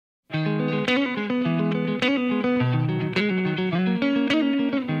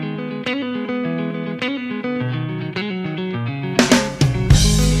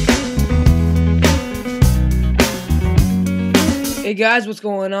guys, what's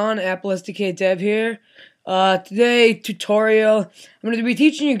going on? Apple SDK Dev here. Today tutorial, I'm going to be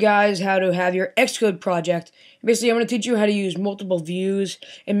teaching you guys how to have your Xcode project. Basically, I'm going to teach you how to use multiple views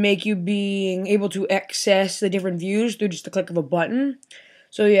and make you being able to access the different views through just the click of a button.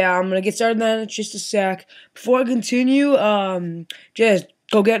 So yeah, I'm going to get started on that in just a sec. Before I continue, just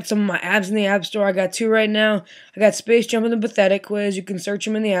go get some of my apps in the App Store. I got two right now. I got SpaceJump and the Pathetic Quiz. You can search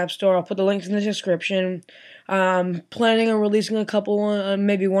them in the App Store. I'll put the links in the description. I'm planning on releasing a couple,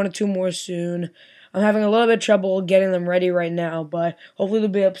 maybe one or two more soon. I'm having a little bit of trouble getting them ready right now, but hopefully they'll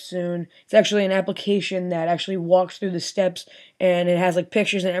be up soon. It's actually an application that actually walks through the steps, and it has like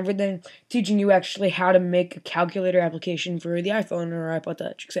pictures and everything, teaching you actually how to make a calculator application for the iPhone or iPod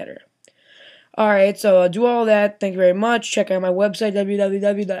Touch, etc. Alright, so do all that. Thank you very much. Check out my website,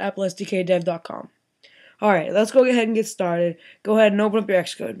 www.applesdkdev.com. Alright, let's go ahead and get started. Go ahead and open up your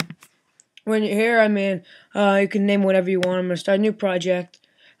Xcode. When you're here, you can name whatever you want. I'm going to start a new project,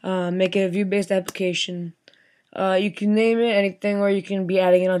 make it a view-based application. You can name it anything, or you can be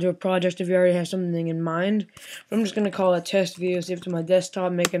adding it onto a project if you already have something in mind. But I'm just going to call it test view, save it to my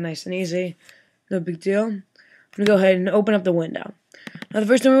desktop, make it nice and easy. No big deal. I'm going to go ahead and open up the window. Now, the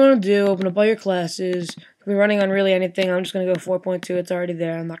first thing we want to do, open up all your classes. If we're running on really anything, I'm just going to go 4.2. It's already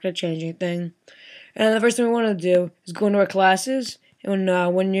there. I'm not going to change anything. And the first thing we want to do is go into our classes. And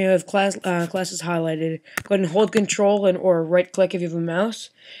when you have classes highlighted, go ahead and hold Control or right-click if you have a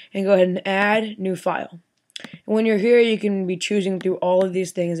mouse, and go ahead and add new file. And when you're here, you can be choosing through all of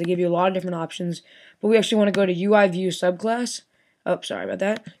these things. They give you a lot of different options, but we actually want to go to UI View Subclass. Oh, sorry about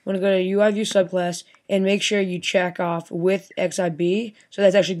that. You want to go to UI View Subclass and make sure you check off with XIB, so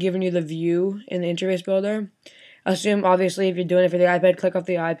that's actually giving you the view in the interface builder. Assume, obviously, if you're doing it for the iPad, click off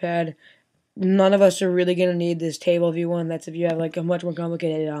the iPad. None of us are really going to need this table view one. That's if you have like a much more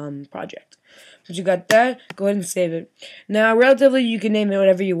complicated project. Once you got that, go ahead and save it. Now, relatively, you can name it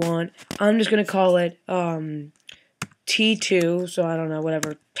whatever you want. I'm just going to call it T2, so I don't know,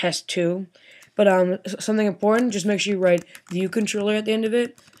 whatever, test 2. But something important, just make sure you write view controller at the end of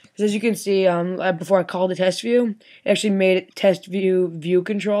it. Because as you can see, before I called the test view, it actually made it test view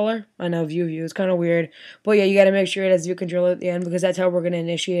controller. I know view, it's kind of weird. But yeah, you got to make sure it has view controller at the end, because that's how we're going to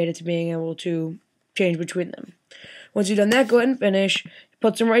initiate it to being able to change between them. Once you've done that, go ahead and finish.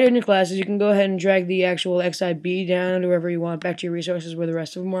 Put some right in your classes. You can go ahead and drag the actual XIB down to wherever you want, back to your resources where the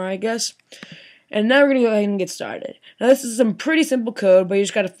rest of them are, I guess. And now we're going to go ahead and get started. Now this is some pretty simple code, but you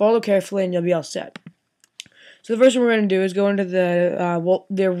just got to follow carefully and you'll be all set. So the first thing we're going to do is go into the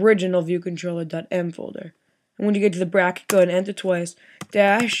original viewcontroller.m folder. And when you get to the bracket, go ahead and enter twice,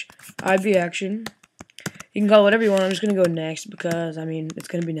 dash, IBAction. You can call it whatever you want. I'm just going to go next because, it's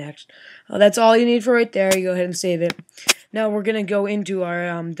going to be next. That's all you need for right there. You go ahead and save it. Now we're going to go into our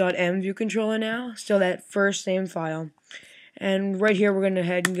 .m viewcontroller now, still that first same file. And right here, we're going to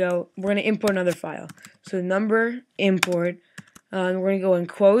we're going to import another file. So number, import, we're going to go in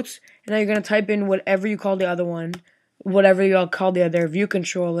quotes, and now you're going to type in whatever you call the other one, whatever you all call the other,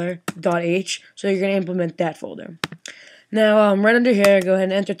 viewcontroller.h, so you're going to implement that folder. Now, right under here, go ahead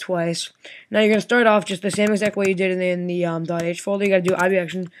and enter twice. Now you're going to start off just the same exact way you did in the .h folder. You got to do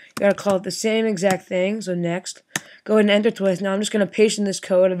IBAction. You got to call it the same exact thing, so next. Go ahead and enter twice. Now I'm just going to paste in this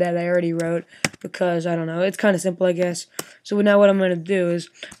code that I already wrote because, I don't know, it's kind of simple, I guess. So now what I'm going to do is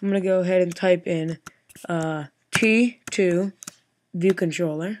I'm going to go ahead and type in T2 view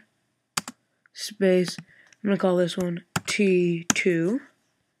controller space. I'm going to call this one T2.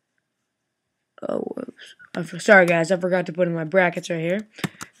 Oh, whoops. Sorry, guys, I forgot to put in my brackets right here.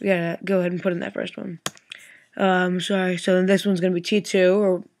 We got to go ahead and put in that first one. Sorry, so this one's going to be T2,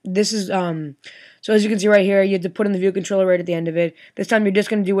 or this is, so as you can see right here, you have to put in the view controller right at the end of it. This time you're just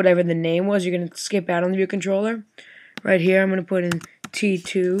going to do whatever the name was. You're going to skip out on the view controller. Right here, I'm going to put in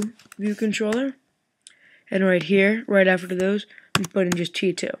T2 view controller. And right here, right after those, I'm put in just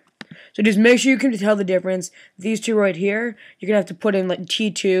T2. So just make sure you can tell the difference. These two right here, you're going to have to put in like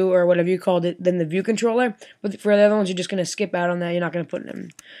T2 or whatever you called it, then the view controller. But for the other ones, you're just going to skip out on that. You're not going to put them.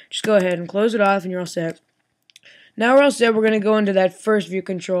 Just go ahead and close it off and you're all set. Now we're all set. We're going to go into that first view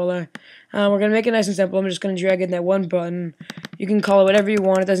controller. We're going to make it nice and simple. I'm just going to drag in that one button. You can call it whatever you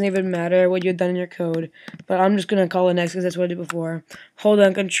want. It doesn't even matter what you've done in your code. But I'm just going to call it next because that's what I did before. Hold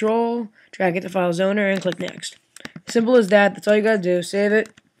down Control, drag it to File Zoner, and click Next. Simple as that. That's all you got to do. Save it.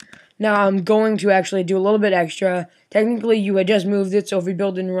 Now I'm going to actually do a little bit extra. Technically, you had just moved it, so if we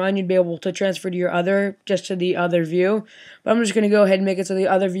build and run, you'd be able to transfer to your other, just to the other view. But I'm just going to go ahead and make it so the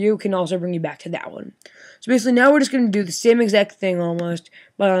other view can also bring you back to that one. So basically, now we're just going to do the same exact thing almost,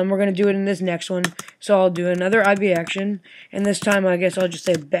 but we're going to do it in this next one. So I'll do another IBAction, and this time I guess I'll just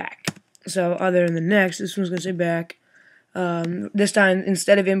say back. So other than the next, this one's going to say back. This time,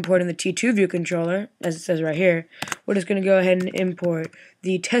 instead of importing the T2 view controller, as it says right here, we're just going to go ahead and import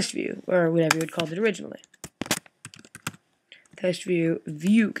the test view, or whatever you would call it originally. Test view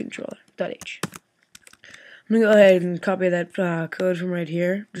view controller.h. I'm going to go ahead and copy that code from right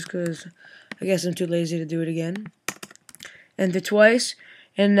here, just because I guess I'm too lazy to do it again. Enter twice,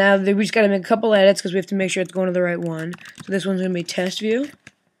 and now we just got to make a couple edits because we have to make sure it's going to the right one. So this one's going to be test view.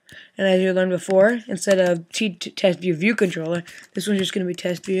 And as you learned before, instead of test view view controller, this one's just going to be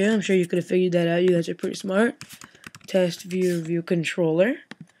test view. I'm sure you could have figured that out. You guys are pretty smart. Test view view controller.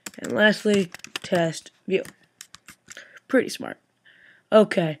 And lastly, test view. Pretty smart.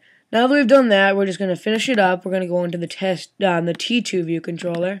 Okay. Now that we've done that, we're just going to finish it up. We're going to go into the the T2 view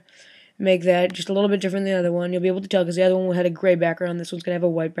controller. Make that just a little bit different than the other one. You'll be able to tell because the other one had a gray background. This one's going to have a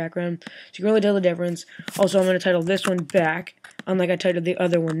white background. So you can really tell the difference. Also, I'm going to title this one back, unlike I titled the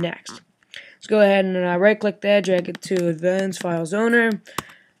other one next. Let's go ahead and right-click that, drag it to Events, Files Owner,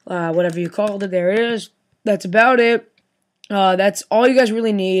 whatever you called it. There it is. That's about it. That's all you guys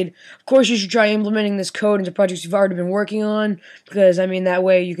really need. Of course, you should try implementing this code into projects you've already been working on because, I mean, that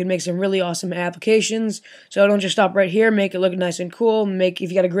way you can make some really awesome applications. So don't just stop right here. Make it look nice and cool. If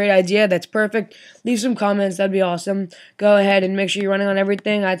you got a great idea, that's perfect. Leave some comments. That'd be awesome. Go ahead and make sure you're running on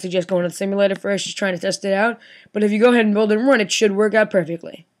everything. I'd suggest going to the simulator first, just trying to test it out. But if you go ahead and build and run, it should work out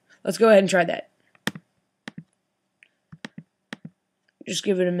perfectly. Let's go ahead and try that. Just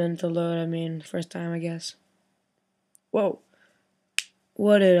give it a minute to load. I mean, first time, I guess. Whoa.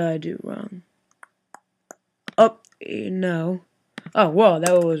 What did I do wrong? Oh, no. Oh, whoa,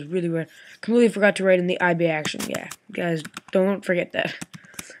 that was really weird. Completely forgot to write in the IB action. Yeah, guys, don't forget that.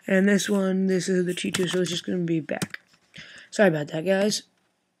 And this one, this is the T2, so it's just going to be back. Sorry about that, guys.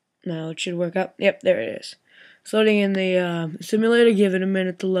 Now it should work out. Yep, there it is. It's loading in the simulator. Give it a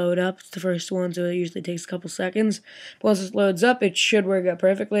minute to load up. It's the first one, so it usually takes a couple seconds. But once it loads up, it should work out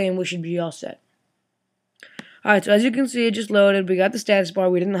perfectly, and we should be all set. Alright, so as you can see, it just loaded. We got the status bar.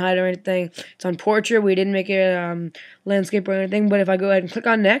 We didn't hide or anything. It's on portrait. We didn't make it landscape or anything. But if I go ahead and click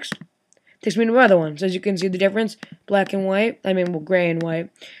on next, it takes me to another one. So as you can see the difference, black and white. I mean, well, gray and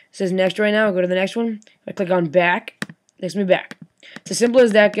white. It says next right now. I'll go to the next one. If I click on back, it takes me back. It's as simple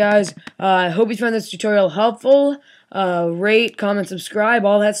as that, guys. I hope you found this tutorial helpful. Rate, comment, subscribe,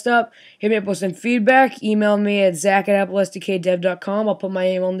 all that stuff. Hit me up with some feedback. Email me at zach@applesdkdev.com. I'll put my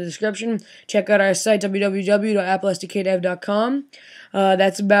email in the description. Check out our site, www.applesdkdev.com.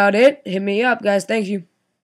 That's about it. Hit me up, guys. Thank you.